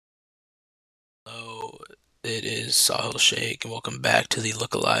It is Sahil Sheikh, and welcome back to the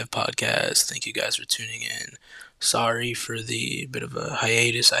Look Alive podcast. Thank you guys for tuning in. Sorry for the bit of a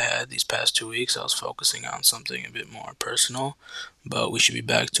hiatus I had these past 2 weeks. I was focusing on something a bit more personal, but we should be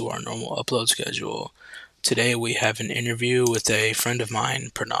back to our normal upload schedule. Today we have an interview with a friend of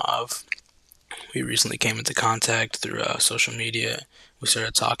mine, Pranav. We recently came into contact through social media. We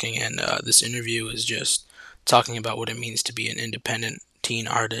started talking, and this interview is just talking about what it means to be an independent teen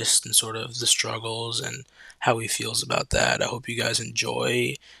artist and sort of the struggles and how he feels about that. I hope you guys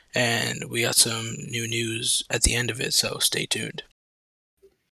enjoy, and we got some new news at the end of it, so stay tuned.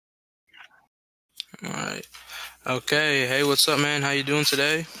 All right. Okay. Hey, what's up, man? How you doing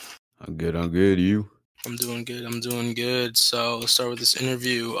today? I'm good. I'm good. You? I'm doing good. I'm doing good. So let's start with this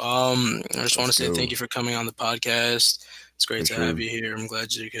interview. I just want Let's to say thank go. you for coming on the podcast. It's great For to have sure. you here. I'm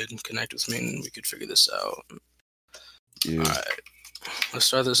glad you could connect with me and we could figure this out. All Yeah. right, let's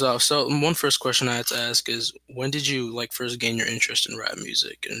start this off. So one first question I had to ask is, when did you like first gain your interest in rap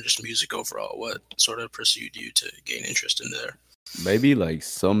music and just music overall? What sort of pursued you to gain interest in there? Maybe like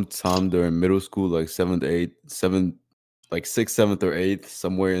sometime during middle school, like seventh, eighth, seventh, like sixth, seventh, or eighth,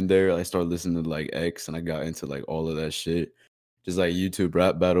 somewhere in there, I started listening to like X and I got into like all of that shit. Just like YouTube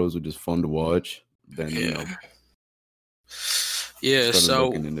rap battles were just fun to watch. Then, Yeah. I Yeah, started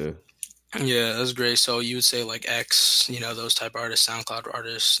looking so into, yeah, that's great. So you would say like X, those type artists, SoundCloud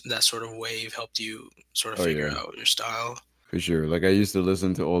artists, that sort of wave helped you sort of oh figure yeah, out your style. for sure. Like I used to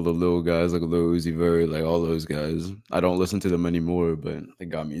listen to all the little guys, like Lil Uzi Vert, like all those guys. I don't listen to them anymore, but they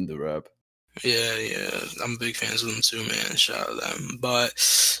got me into rap. Yeah, yeah, I'm big fans of them too, man. Shout out to them. But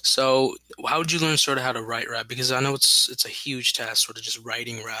so, how would you learn sort of how to write rap? Because I know it's a huge task, sort of just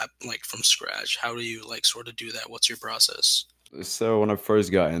writing rap like from scratch. How do you like sort of do that? What's your process? So when I first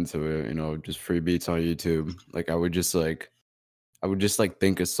got into it, just free beats on YouTube, like I would just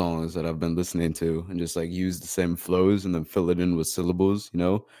think of songs that I've been listening to and just like use the same flows and then fill it in with syllables.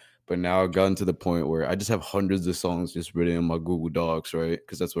 But now I've gotten to the point where I just have hundreds of songs just written in my Google Docs, right?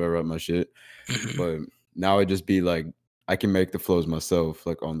 Because that's where I write my shit. Hmm. But now I just be like, I can make the flows myself,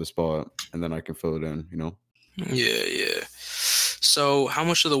 like on the spot, and then I can fill it in. Yeah, yeah. So, how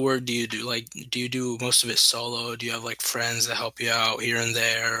much of the work do you do? Like, do you do most of it solo? Do you have like friends that help you out here and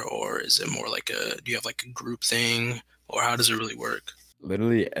there, or is it more like do you have like a group thing, or how does it really work?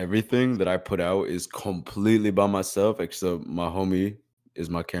 Literally everything that I put out is completely by myself, except my homie is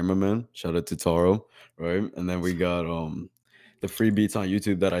my cameraman. Shout out to Taro, right? And then we got the free beats on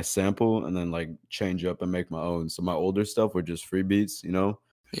YouTube that I sample and then like change up and make my own. So my older stuff were just free beats. Yeah.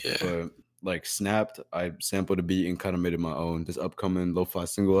 But like Snapped, I sampled a beat and kind of made it my own. This upcoming lo-fi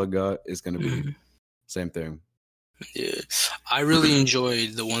single I got is gonna be Mhm. same thing. Yeah, I really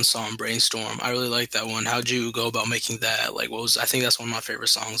enjoyed the one song Brainstorm. I really like that one. How'd you go about making that? Like, I think that's one of my favorite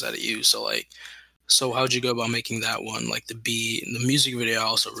songs out of you. So how'd you go about making that one? Like the beat, the music video, I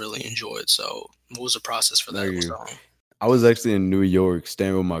also really enjoyed. So, what was the process for that Thank you. song? I was actually in New York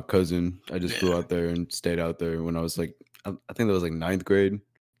staying with my cousin. I just flew Yeah. out there and stayed out there when I was like, I think that was like ninth grade,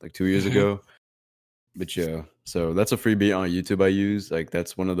 like 2 years Hmm. ago. But yeah, so that's a free beat on YouTube I use. Like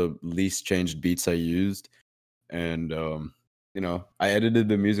that's one of the least changed beats I used. And I edited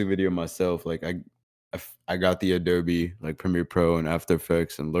the music video myself. Like I got the Adobe like Premiere Pro and After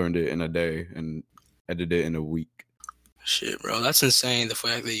Effects and learned it in a day and edited it in a week. Shit, bro, that's insane. The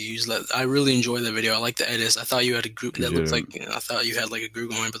fact that you use that, I really enjoyed that video. I like the edits. I thought you had a group that Appreciate looked it. like, I thought you had like a group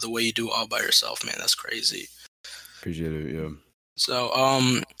going, but the way you do it all by yourself, man, that's crazy. Appreciate it. Yeah. So,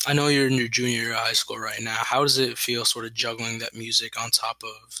 I know you're in your junior year of high school right now. How does it feel sort of juggling that music on top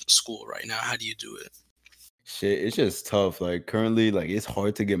of school right now? How do you do it? Shit, it's just tough. Like currently, like it's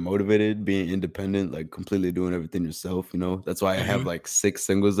hard to get motivated being independent, like completely doing everything yourself. That's why I have Hmm. like 6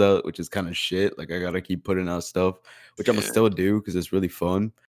 singles out, which is kind of shit. Like I gotta keep putting out stuff, which I'm gonna Yeah. still do because it's really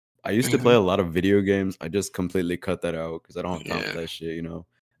fun. I used to Hmm. play a lot of video games. I just completely cut that out because I don't have time for Yeah. that shit.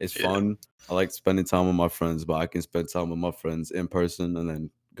 It's Yeah. fun. I like spending time with my friends, but I can spend time with my friends in person and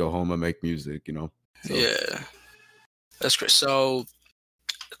then go home and make music. So Yeah. That's great. So,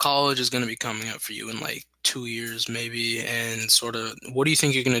 college is going to be coming up for you in like 2 years, maybe. And sort of, what do you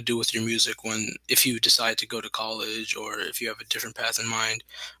think you're going to do with your music if you decide to go to college or if you have a different path in mind?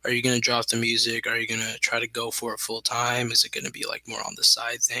 Are you going to drop the music? Are you going to try to go for it full time? Is it going to be like more on the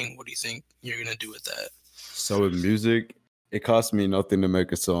side thing? What do you think you're going to do with that? So with music, it costs me nothing to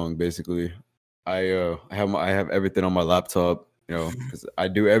make a song. Basically, I have everything on my laptop. Mhm. Because I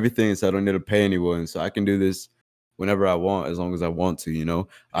do everything, so I don't need to pay anyone. So I can do this whenever I want, as long as I want to.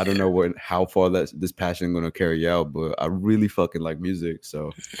 I don't know Yeah, how far this passion going to carry out, but I really fucking like music.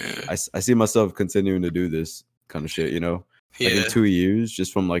 So yeah. I see myself continuing to do this kind of shit. Like in Yeah. 2 years,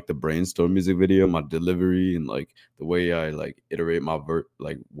 just from like the brainstorm music video, my delivery and like the way I like iterate my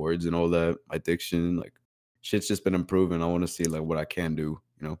like words and all that, my diction, like shit's just been improving. I want to see like what I can do,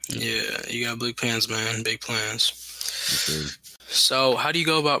 you know? Yeah, you got big plans, man. Big plans. Yes, sir. So, how do you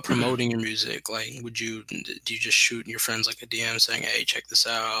go about promoting your music? Like, do you just shoot your friends like a DM saying, "Hey, check this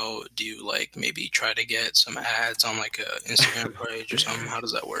out"? Do you like maybe try to get some ads on like a Instagram page or something? How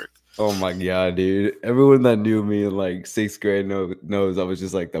does that work? Oh my god, dude! Everyone that knew me in like sixth grade knows I was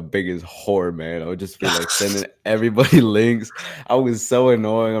just like the biggest whore, man. I would just be like sending everybody links. I was so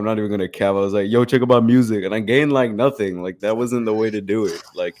annoying. I'm not even gonna cap. I was like, "Yo, check out my music," and I gained like nothing. Like that wasn't the way to do it.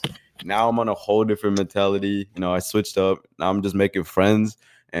 Like now I'm on a whole different mentality. You know, I switched up. Now I'm just making friends,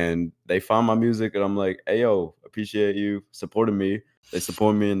 and they find my music, and I'm like, "Hey, yo, appreciate you supporting me." They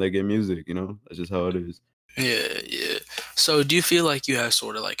support me, and they get music. You know, that's just how it is. Yeah, yeah. So, do you feel like you have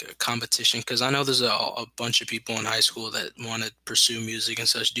sort of like a competition? Because I know there's a bunch of people in high school that want to pursue music and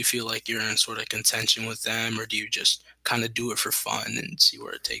such. Do you feel like you're in sort of contention with them, or do you just kind of do it for fun and see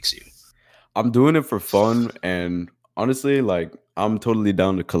where it takes you? I'm doing it for fun, and honestly, like I'm totally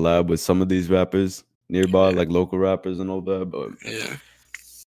down to collab with some of these rappers nearby, Yeah, like local rappers and all that. But yeah.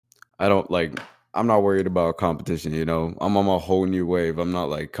 I don't like. I'm not worried about competition. You know, I'm on a whole new wave. I'm not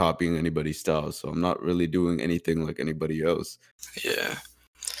like copying anybody's style, so I'm not really doing anything like anybody else. Yeah.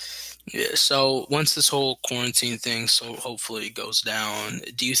 Yeah. So once this whole quarantine thing so hopefully goes down,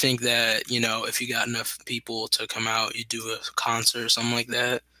 do you think that, if you got enough people to come out, you do a concert or something like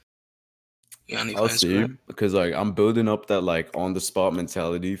that? You got any I'll plans for see that? because like I'm building up that like on the spot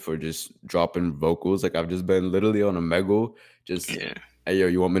mentality for just dropping vocals. Like I've just been literally on a Omegle, just Yeah. hey yo,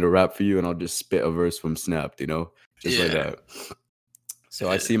 you want me to rap for you, and I'll just spit a verse from Snapped, just like Yeah. that. So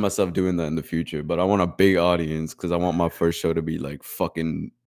I Yeah. see myself doing that in the future, but I want a big audience because I want my first show to be like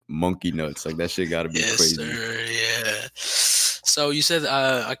fucking monkey nuts. Like that shit got to be Yes, crazy. sir. Yeah. So you said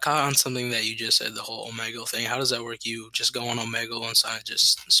I caught on something that you just said, the whole Omegle thing. How does that work? You just go on Omegle and sign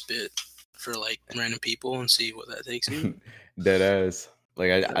just spit for like random people and see what that takes you? Dead ass.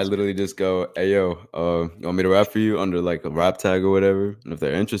 Like I That's literally just go, hey yo, you want me to rap for you under like a rap tag or whatever? And if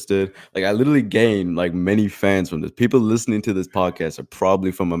they're interested, like I literally gain like many fans from this. People listening to this podcast are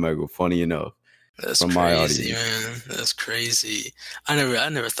probably from Omega, funny enough, That's from my crazy, audience. man. That's crazy. I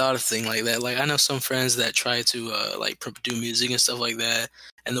never thought of a thing like that. Like I know some friends that try to like do music and stuff like that,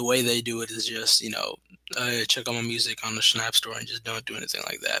 and the way they do it is just check out my music on the Snap Store and just don't do anything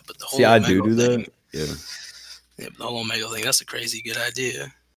like that. But the See, whole I Omega do thing, that. Yeah. yeah, the whole Omega thing, that's a crazy good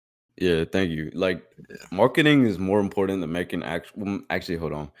idea. Yeah, thank you. Like Yeah, marketing is more important than making actually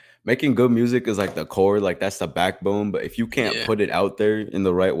hold on. Making good music is like the core, like that's the backbone, but if you can't yeah, put it out there in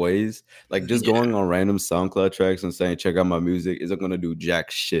the right ways, like just yeah, going on random SoundCloud tracks and saying check out my music isn't going to do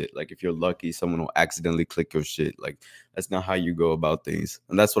jack shit. Like if you're lucky someone will accidentally click your shit. Like that's not how you go about things.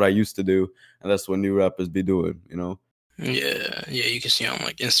 And that's what I used to do, and that's what new rappers be doing. yeah, yeah. You can see on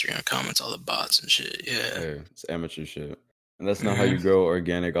like Instagram comments all the bots and shit. Yeah. Yeah, it's amateur shit. And that's not how Hmm. you grow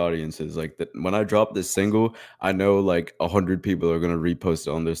organic audiences. Like when I drop this single, I know like 100 people are gonna repost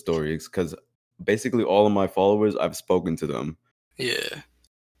it on their stories because basically all of my followers, I've spoken to them. Yeah.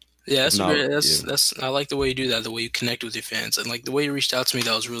 Yeah, If that's a not, great. That's yeah, that's. I like the way you do that. The way you connect with your fans, and like the way you reached out to me.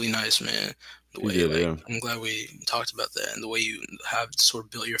 That was really nice, man. The way appreciate it. like Yeah, I'm glad we talked about that, and the way you have sort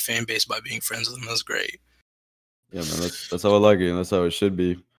of built your fan base by being friends with them. That's great. yeah, man. That's how I like it, and that's how it should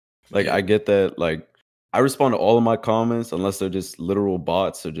be. Like Yeah, I get that. Like I respond to all of my comments unless they're just literal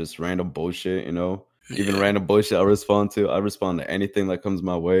bots or just random bullshit. Even yeah, random bullshit I respond to. I respond to anything that comes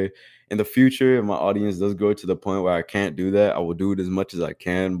my way. In the future, if my audience does go to the point where I can't do that, I will do it as much as I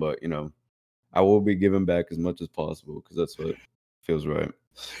can. But I will be giving back as much as possible because that's what feels right.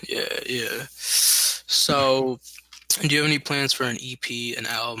 yeah, yeah. So, do you have any plans for an EP, an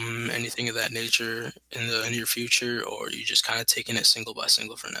album, anything of that nature in the near future, or are you just kind of taking it single by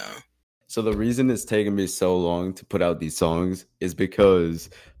single for now? So the reason it's taken me so long to put out these songs is because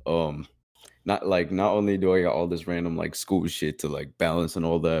um not only do I got all this random like school shit to like balance and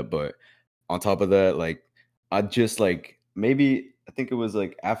all that, but on top of that, like I just like maybe I think it was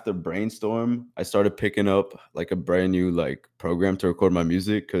like after Brainstorm, I started picking up like a brand new like program to record my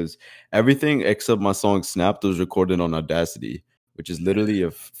music because everything except my song Snapped was recorded on Audacity, which is literally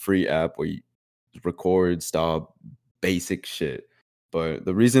a free app where you record, stop, basic shit. But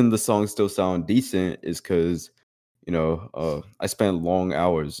the reason the songs still sound decent is because I spent long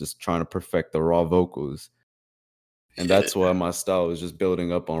hours just trying to perfect the raw vocals. And that's Yeah, why my style is just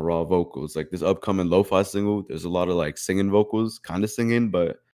building up on raw vocals. Like this upcoming lo-fi single, there's a lot of like singing vocals, kind of singing,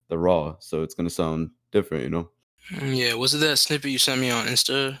 but the raw. So it's gonna sound different. yeah. Was it that snippet you sent me on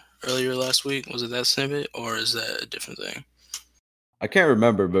Insta earlier last week? Was it that snippet, or is that a different thing? I can't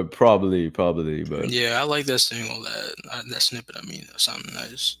remember, but probably, but Yeah, I like that single, that snippet. I mean, that sounded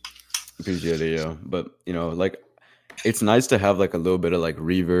nice. appreciate it, yeah. But like it's nice to have like a little bit of like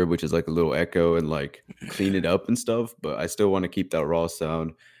reverb, which is like a little echo and like clean it up and stuff, but I still want to keep that raw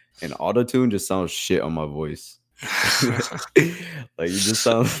sound. And autotune just sounds shit on my voice. Like you just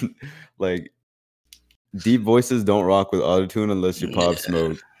sound like deep voices don't rock with autotune unless you're Pop Yeah,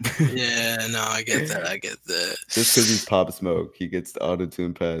 Smoke. yeah, no, I get that. I get that. Just because he's Pop Smoke, he gets the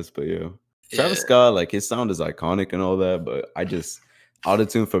autotune pass. But yeah, Yeah, Travis Scott, like his sound is iconic and all that, but I just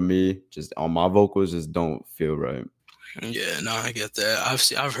autotune for me, just on my vocals, just don't feel right. yeah, no, I get that.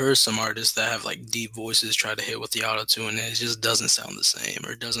 I've heard some artists that have like deep voices try to hit with the auto tune, and it just doesn't sound the same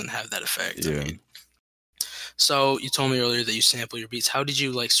or doesn't have that effect. I Yeah. mean, so you told me earlier that you sample your beats. How did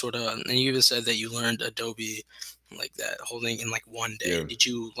you like sort of? And you even said that you learned Adobe like that whole thing in like one day. Yeah. Did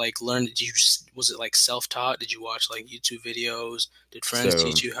you like learn? Was it like self taught? Did you watch like YouTube videos? Did friends So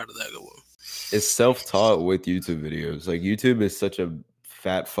teach you? How did that go? it's self-taught with YouTube videos. Like YouTube is such a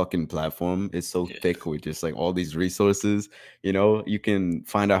fat fucking platform. It's so Yeah. thick with just like all these resources. You can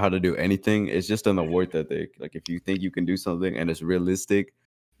find out how to do anything. It's just on the work ethic. Like if you think you can do something and it's realistic,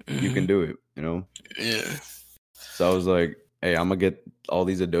 you can Hmm. do it. Yeah. So I was like, hey, I'm gonna get all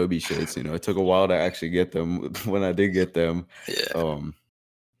these Adobe shits. It took a while to actually get them. When I did get them, Yeah. um,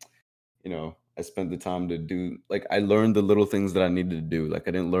 I spent the time to do like I learned the little things that I needed to do. Like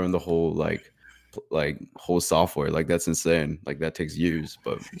I didn't learn the whole like whole software. Like that's insane. Like that takes years,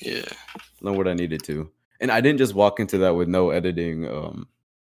 but Yeah. learn what I needed to. And I didn't just walk into that with no editing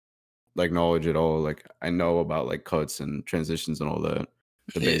like knowledge at all. Like I know about like cuts and transitions and all that,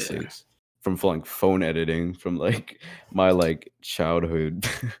 the Yeah. basics from like phone editing from like my like childhood.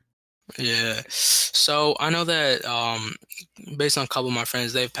 Yeah. So I know that based on a couple of my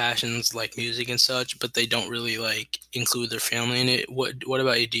friends, they have passions like music and such, but they don't really like include their family in it. What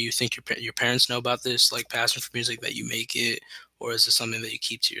about you? Do you think your parents know about this like passion for music that you make it, or is it something that you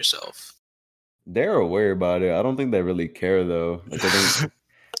keep to yourself? They're aware about it. I don't think they really care though. Like I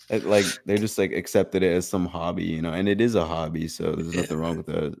think like they just like accepted it as some hobby, and it is a hobby, so there's Yeah. nothing wrong with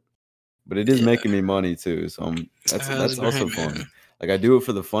that. But it is Yeah. making me money too, so That's that's great, also man. fun. Like I do it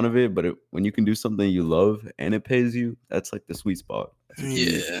for the fun of it, but when you can do something you love and it pays you, that's like the sweet spot. That's what you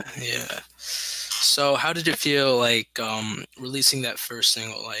need. Yeah. Yeah. So how did it feel like releasing that first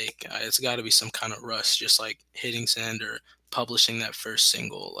single? Like it's got to be some kind of rush, just like hitting send or publishing that first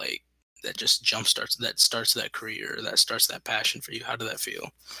single, like that just starts that career, that starts that passion for you. How did that feel?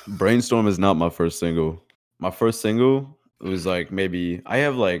 Brainstorm is not my first single. My first single was like maybe I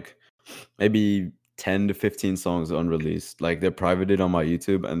have like maybe 10 to 15 songs unreleased. Like they're privated on my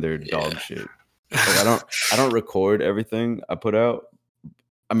YouTube and they're dog Yeah. shit. Like I don't record everything I put out.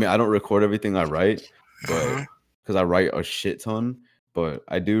 I mean, I don't record everything I write, but Uh-huh. because I write a shit ton, but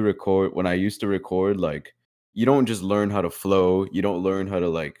I do record when I used to record, like you don't just learn how to flow, you don't learn how to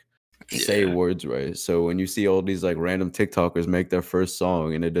like say Yeah. words right. So when you see all these like random TikTokers make their first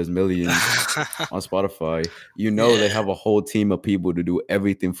song and it does millions on Spotify, they Yeah. have a whole team of people to do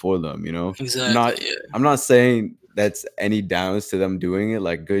everything for them. I'm Exactly. not Yeah. I'm not saying that's any downs to them doing it.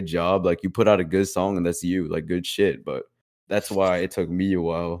 Like good job. Like you put out a good song and that's you. Like good shit. But that's why it took me a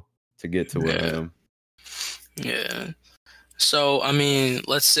while to get to where I Yeah. am. Yeah. So, I mean,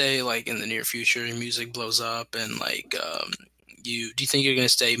 let's say like in the near future, your music blows up and like do you think you're gonna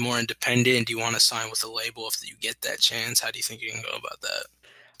stay more independent? Do you want to sign with a label if you get that chance? How do you think you can go about that?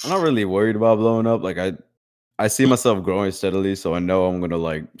 I'm not really worried about blowing up. Like I see myself growing steadily, so I know I'm gonna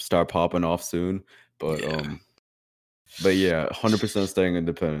like start popping off soon. But Yeah, but yeah, 100% staying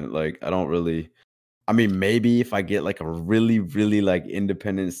independent. Like I don't really I mean, maybe if I get like a really, really like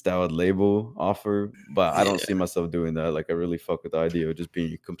independent styled label offer, but I don't yeah, see myself doing that. Like I really fuck with the idea of just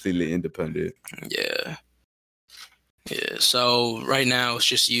being completely independent. yeah, yeah. So right now it's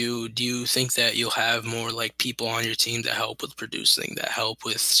just you. Do you think that you'll have more like people on your team that help with producing, that help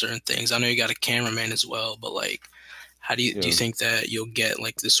with certain things? I know you got a cameraman as well, but like, how do you Yeah. think that you'll get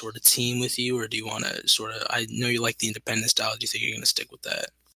like this sort of team with you, or do you want to sort of? I know you like the independent style. Do you think you're gonna stick with that?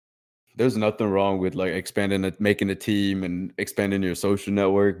 There's nothing wrong with like expanding it, making a team and expanding your social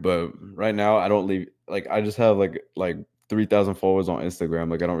network. But right now I don't leave like I just have like 3,000 followers on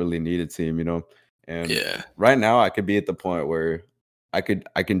Instagram. Like I don't really need a team. And Yeah, right now I could be at the point where I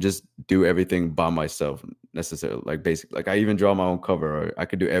can just do everything by myself necessarily. Like basic like I even draw my own cover or I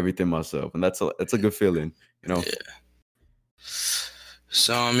could do everything myself. And that's a good feeling. yeah.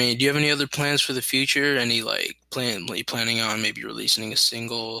 So, I mean, do you have any other plans for the future? Any like you planning on maybe releasing a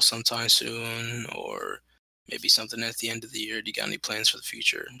single sometime soon, or maybe something at the end of the year? Do you got any plans for the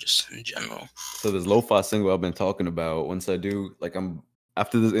future, just in general? So this lo-fi single I've been talking about, once I do, like, I'm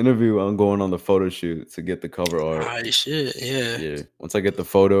after this interview, I'm going on the photo shoot to get the cover art. Alright, shit, yeah. Yeah. Once I get the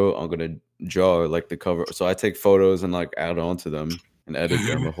photo, I'm gonna draw like the cover. So I take photos and like add on to them and edit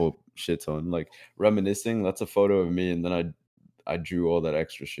them a Mhm. whole shit ton. Like reminiscing, that's a photo of me, and then I drew all that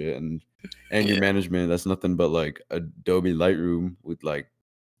extra shit and anger Yeah, management. That's nothing but like Adobe Lightroom with like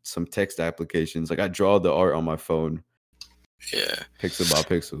some text applications. Like I draw the art on my phone, yeah. pixel by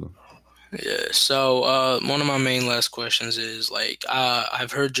pixel. Yeah. So, one of my main last questions is like,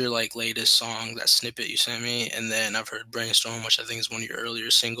 I've heard your like latest song, that snippet you sent me, and then I've heard Brainstorm, which I think is one of your earlier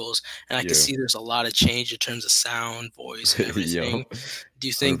singles, and I can Yeah. see there's a lot of change in terms of sound, voice, and everything. Yo. Do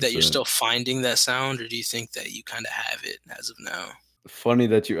you think that you're 100%. still finding that sound, or do you think that you kind of have it as of now? Funny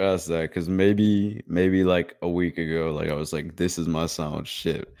that you asked that, because maybe like a week ago, like I was like, this is my sound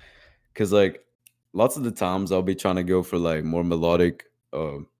shit. Cause like lots of the times I'll be trying to go for like more melodic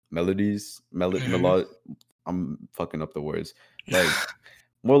melodies, Hmm. melodic. I'm fucking up the words. Like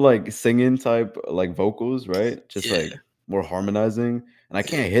more like singing type like vocals, right? Just like Yeah, more harmonizing. And I yeah,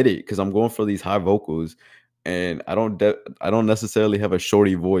 can't hit it because I'm going for these high vocals. And I don't necessarily have a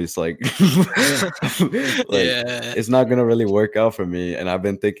shorty voice. Like like yeah, it's not gonna really work out for me. And I've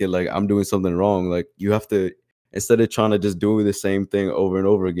been thinking like I'm doing something wrong. Like you have to, instead of trying to just do the same thing over and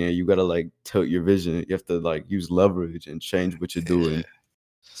over again, you gotta like tilt your vision. You have to like use leverage and change what you're yeah, doing.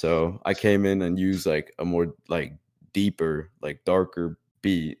 So I came in and used like a more like deeper, like darker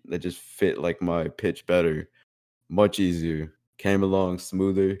beat that just fit like my pitch better, much easier. Came along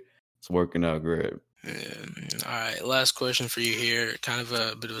smoother. It's working out great. yeah. All right, last question for you here. Kind of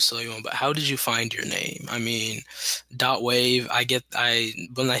a bit of a silly one, but how did you find your name? I mean, Dot Wave. I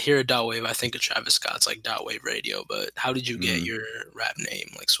when I hear a Dot Wave, I think of Travis Scott's like Dot Wave Radio. But how did you get Mhm. your rap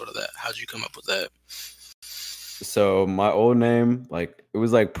name? Like sort of that. How did you come up with that? So my old name, like it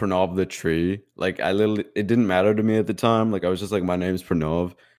was like Pranav the tree. Like I literally, it didn't matter to me at the time. Like I was just like, my name's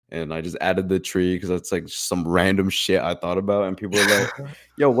Pranav, and I just added the tree because that's like just some random shit I thought about, and people were like,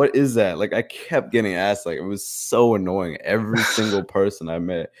 "Yo, what is that?" Like I kept getting asked. Like it was so annoying. Every single person I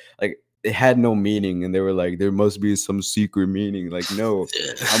met, like it had no meaning, and they were like, "There must be some secret meaning." Like no,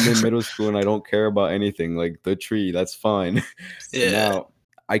 I'm in Yeah, middle school and I don't care about anything. Like the tree, that's fine. And yeah, now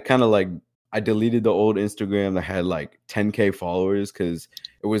I kind of like I deleted the old Instagram that had like 10K followers because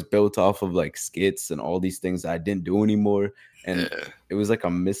it was built off of like skits and all these things that I didn't do anymore. And yeah, it was like a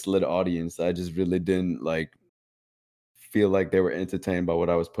misled audience. I just really didn't like feel like they were entertained by what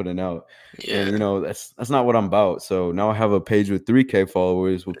I was putting out. And yeah, you know, that's not what I'm about. So now I have a page with 3K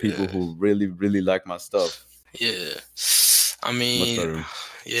followers with people yeah. who really, really like my stuff. Yeah. I It's much mean, better.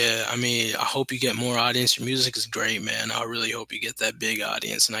 yeah, I mean, I hope you get more audience. Your music is great, man. I really hope you get that big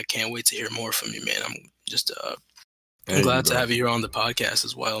audience, and I can't wait to hear more from you, man. I'm Thank you, glad to bro. have you here on the podcast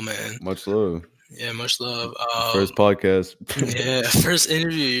as well, man. Much love. Yeah, much love. First podcast. Yeah, first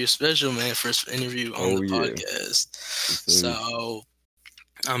interview, you're special, man. First interview on Oh the yeah. podcast. Yes, sir. So,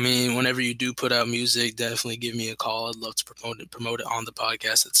 I mean, whenever you do put out music, definitely give me a call. I'd love to promote it on the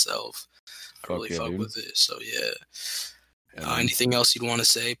podcast itself. I really Fuck yeah, fuck dude. with it. So yeah. Yeah, man. Anything else you'd want to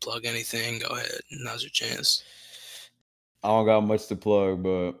say? Plug anything? Go ahead. Now's your chance. I don't got much to plug,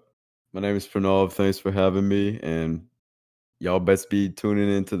 but my name is Pranav. Thanks for having me, and y'all best be tuning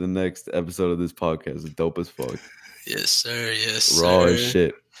into the next episode of this podcast. It's dope as fuck, Yes, sir. Yes, raw as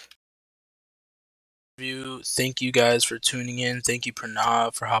sir. shit. Thank you guys for tuning in. Thank you,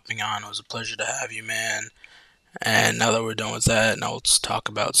 Pranav, for hopping on. It was a pleasure to have you, man. And now that we're done with that, now let's talk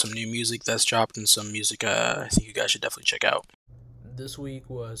about some new music that's dropped and some music I think you guys should definitely check out. This week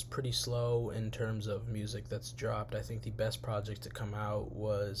was pretty slow in terms of music that's dropped. I think the best project to come out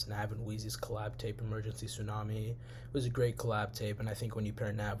was Nav and Wheezy's collab tape, Emergency Tsunami. It was a great collab tape, and I think when you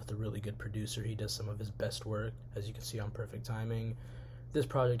pair Nav with a really good producer, he does some of his best work, as you can see on Perfect Timing. This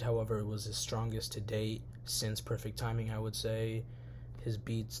project, however, was his strongest to date since Perfect Timing, I would say. His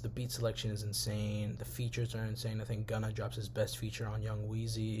beats, the beat selection is insane. The features are insane. I think Gunna drops his best feature on Young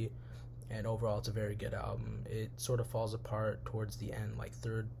Wheezy, and overall, it's a very good album. It sort of falls apart towards the end, like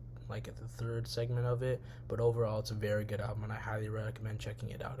at the third segment of it, but overall, it's a very good album, and I highly recommend checking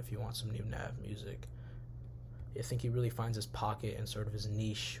it out if you want some new Nav music. I think he really finds his pocket and sort of his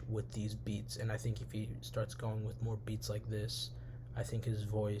niche with these beats, and I think if he starts going with more beats like this, I think his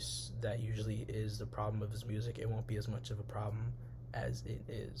voice, that usually is the problem of his music, it won't be as much of a problem as it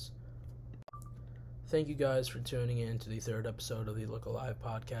is. Thank you guys for tuning in to the third episode of the Look Alive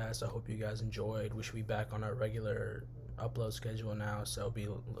podcast. I hope you guys enjoyed. We should be back on our regular upload schedule now, so be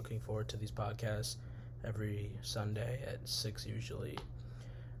looking forward to these podcasts every Sunday at 6 usually.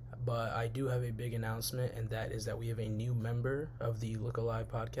 But I do have a big announcement, and that is that we have a new member of the Look Alive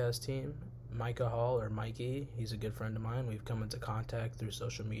podcast team, Micah Hall, or Mikey. He's a good friend of mine. We've come into contact through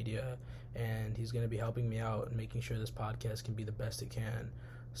social media, and he's going to be helping me out and making sure this podcast can be the best it can.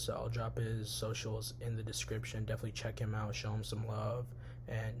 So I'll drop his socials in the description. Definitely check him out, show him some love,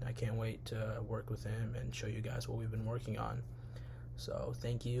 and I can't wait to work with him and show you guys what we've been working on. So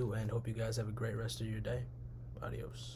thank you, and hope you guys have a great rest of your day. Adios.